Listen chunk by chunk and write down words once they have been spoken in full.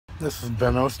This is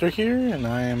Ben Oster here, and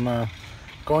I am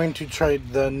going to try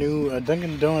the new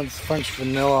Dunkin' Donuts French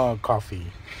Vanilla coffee.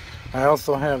 I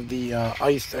also have the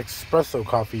iced espresso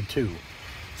coffee too,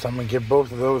 so I'm going to give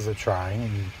both of those a try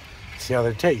and see how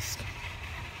they taste.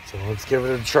 So let's give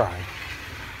it a try.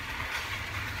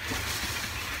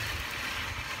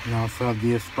 And I also have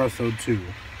the espresso too,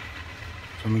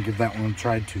 so I'm going to give that one a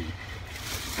try too.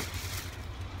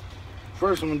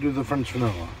 First I'm going to do the French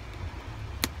Vanilla.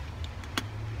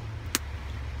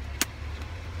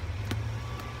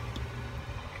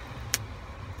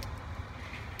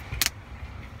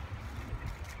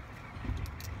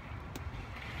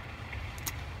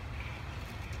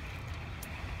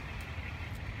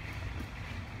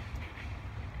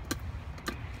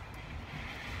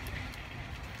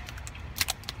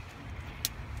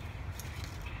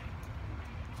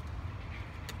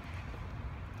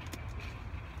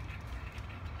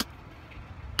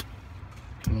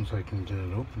 Once I can get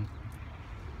it open.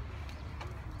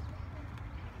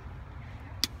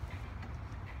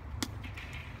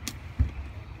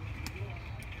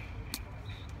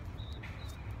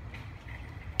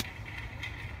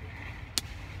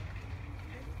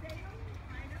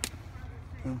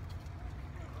 Yeah.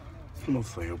 It's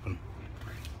mostly open.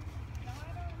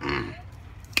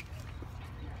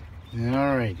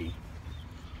 Alrighty.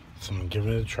 So I'm gonna give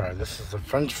it a try. This is the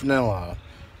French Vanilla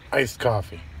iced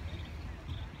coffee.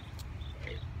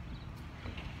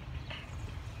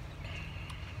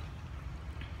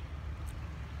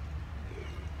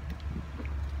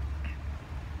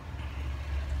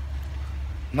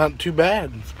 Not too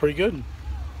bad. It's pretty good.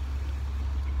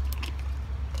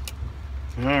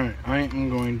 Alright, I am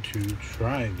going to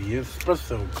try the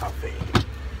espresso coffee.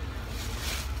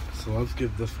 So let's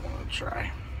give this one a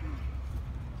try.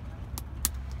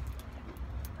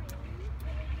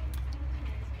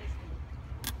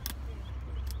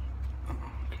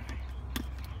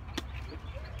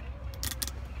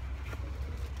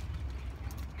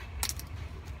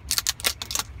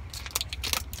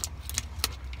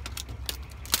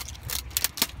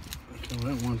 I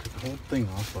don't want to take the whole thing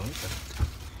off, but okay.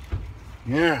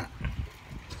 Yeah.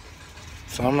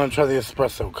 So I'm going to try the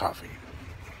espresso coffee.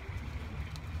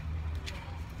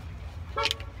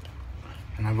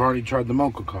 And I've already tried the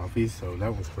mocha coffee, so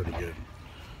that was pretty good.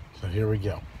 So here we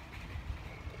go.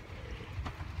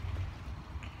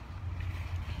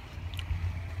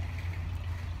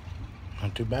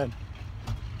 Not too bad.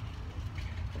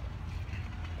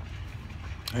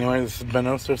 Anyway, this is Ben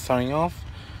Oster signing off.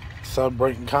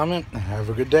 Celebrate and comment. Have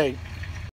a good day.